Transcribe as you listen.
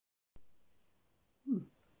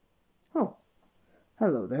Oh,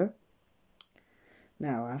 hello there.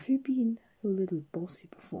 Now, have you been a little bossy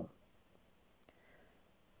before?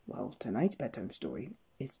 Well, tonight's bedtime story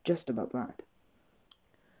is just about that.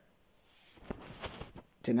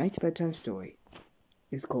 Tonight's bedtime story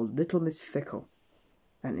is called Little Miss Fickle,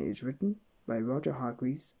 and it is written by Roger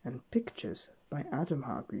Hargreaves and pictures by Adam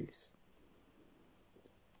Hargreaves.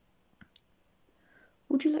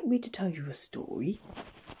 Would you like me to tell you a story?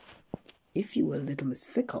 If you were Little Miss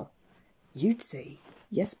Fickle, you'd say,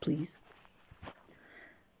 yes please.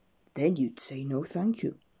 Then you'd say no thank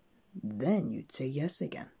you. Then you'd say yes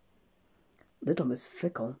again. Little Miss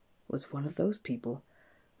Fickle was one of those people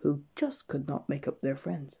who just could not make up their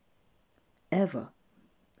friends. Ever.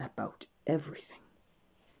 About everything.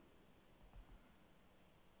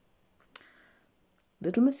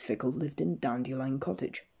 Little Miss Fickle lived in Dandelion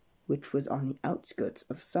Cottage, which was on the outskirts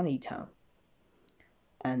of Sunnytown.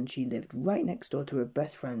 And she lived right next door to her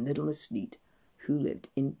best friend Little Miss Sneed, who lived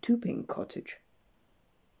in Tooping Cottage.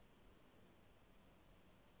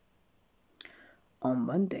 On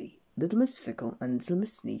Monday, Little Miss Fickle and Little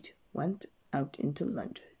Miss Sneed went out into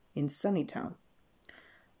lunch in Sunnytown.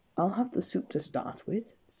 "I'll have the soup to start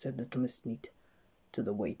with," said Little Miss Sneed to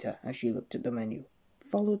the waiter as she looked at the menu,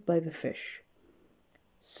 followed by the fish.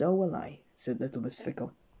 "So will I," said Little Miss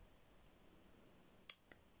Fickle.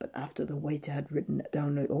 But after the waiter had written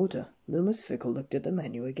down the order, Little Miss Fickle looked at the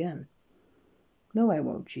menu again. "No, I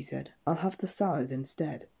won't," she said. "I'll have the salad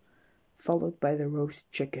instead," followed by the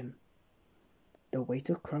roast chicken. The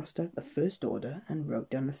waiter crossed out the first order and wrote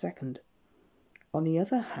down the second. "On the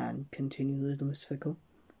other hand," continued Little Miss Fickle,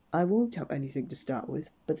 "I won't have anything to start with,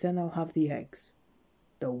 but then I'll have the eggs."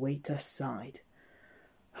 The waiter sighed.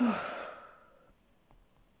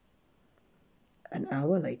 An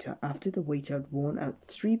hour later, after the waiter had worn out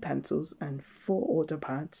 3 pencils and 4 order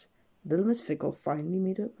pads, Little Miss Fickle finally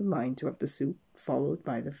made up her mind to have the soup, followed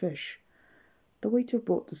by the fish. The waiter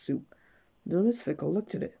brought the soup. Little Miss Fickle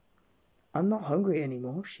looked at it. "I'm not hungry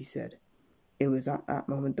anymore," she said. It was at that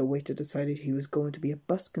moment the waiter decided he was going to be a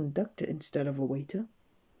bus conductor instead of a waiter.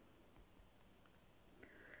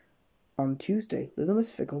 On Tuesday, Little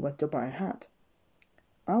Miss Fickle went to buy a hat.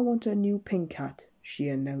 "I want a new pink hat," she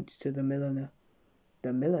announced to the milliner.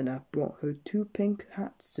 The milliner brought her 2 pink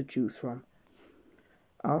hats to choose from.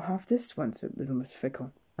 "I'll have this one," said Little Miss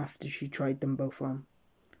Fickle, after she tried them both on.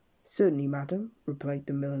 "Certainly, madam," replied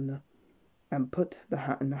the milliner, and put the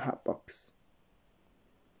hat in the hat box.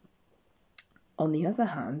 "On the other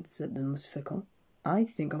hand," said Little Miss Fickle, "I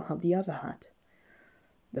think I'll have the other hat."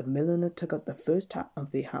 The milliner took out the first hat of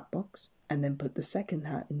the hat box, and then put the second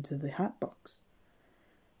hat into the hat box.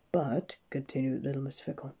 "But," continued Little Miss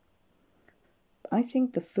Fickle, "I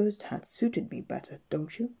think the first hat suited me better,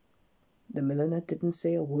 don't you?" The milliner didn't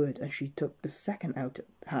say a word as she took the second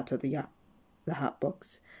hat of the hat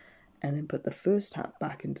box, and then put the first hat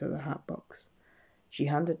back into the hat box. She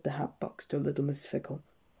handed the hat box to Little Miss Fickle.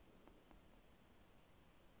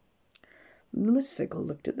 Little Miss Fickle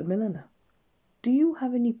looked at the milliner. "Do you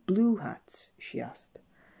have any blue hats?" she asked.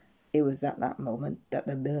 It was at that moment that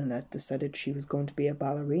the milliner decided she was going to be a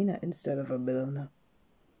ballerina instead of a milliner.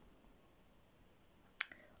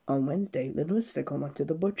 On Wednesday, Little Miss Fickle went to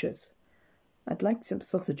the butcher's. "I'd like some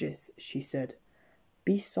sausages," she said.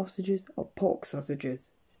 "Beef sausages or pork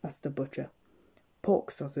sausages?" asked the butcher.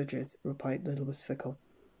 "Pork sausages," replied Little Miss Fickle.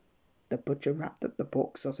 The butcher wrapped up the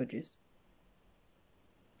pork sausages.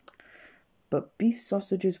 "But beef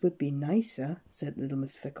sausages would be nicer," said Little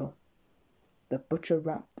Miss Fickle. The butcher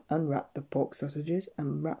unwrapped the pork sausages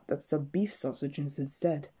and wrapped up some beef sausages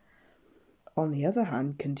instead. "On the other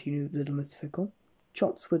hand," continued Little Miss Fickle,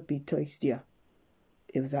 "chops would be tastier."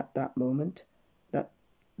 It was at that moment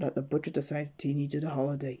that the butcher decided he needed a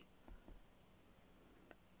holiday.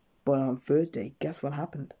 But on Thursday, guess what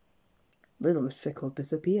happened? Little Miss Fickle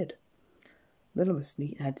disappeared. Little Miss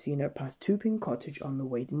Sneed had seen her pass Tooping Cottage on the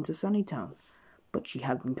way into Sunnytown, but she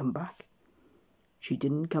hadn't come back. She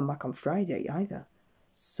didn't come back on Friday either,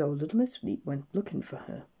 so Little Miss Sneed went looking for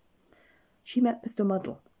her. She met Mr.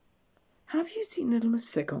 Muddle. "Have you seen Little Miss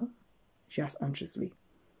Fickle?" she asked anxiously.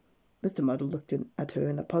 Mr. Muddle looked at her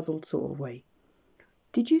in a puzzled sort of way.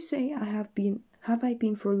 "Did you say have I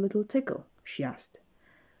been for a little tickle?" she asked.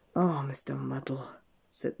 "Oh, Mr. Muddle,"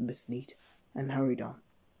 said Miss Sneed, and hurried on.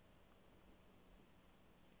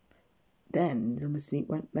 Then Little Miss Sneed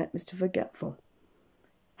met Mr. Forgetful.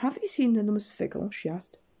 "Have you seen Little Miss Fickle?" she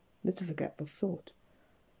asked. Mr. Forgetful thought.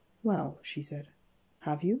 "Well," she said,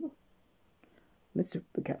 "have you?" Mr.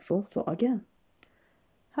 Forgetful thought again.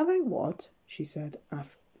 "Have I what?" she said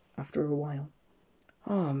after a while.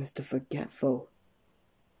 "Oh, Mr. Forgetful,"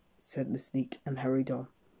 said Miss Sneed, and hurried on.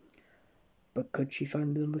 But could she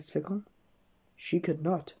find little Miss Fickle? She could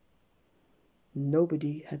not.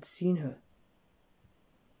 Nobody had seen her.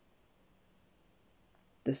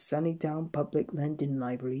 The Sunnytown Public Lending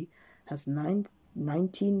Library has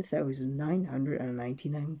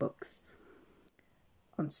 19,999 books.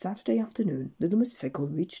 On Saturday afternoon, little Miss Fickle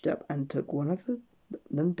reached up and took one of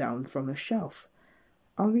them down from a shelf.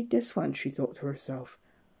 I'll read this one, she thought to herself.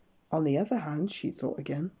 On the other hand, she thought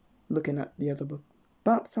again, looking at the other book,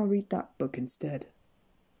 perhaps I'll read that book instead.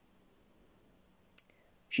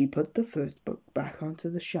 She put the first book back onto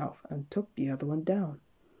the shelf and took the other one down.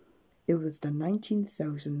 It was the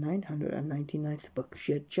 19,999th book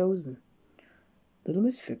she had chosen. Little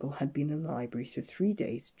Miss Fickle had been in the library for 3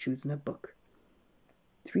 days choosing a book.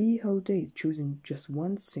 3 whole days choosing just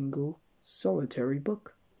one single, solitary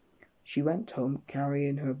book. She went home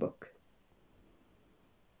carrying her book.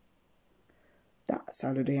 That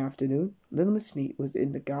Saturday afternoon, little Miss Neat was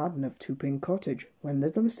in the garden of Two-Pin Cottage when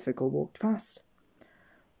little Miss Fickle walked past.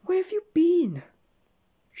 "Where have you been?"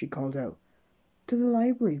 she called out. "To the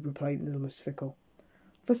library," replied little Miss Fickle.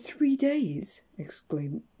 "For 3 days?"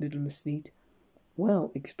 exclaimed little Miss Neat.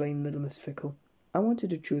 "Well," explained little Miss Fickle, "I wanted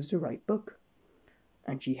to choose the right book."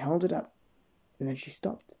 And she held it up, and then she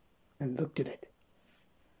stopped and looked at it.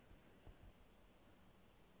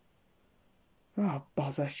 "Oh,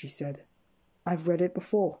 bother," she said. "I've read it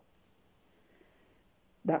before."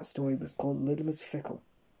 That story was called Little Miss Fickle.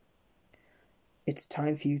 It's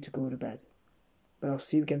time for you to go to bed, but I'll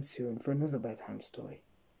see you again soon for another bedtime story.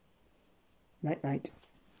 Night-night.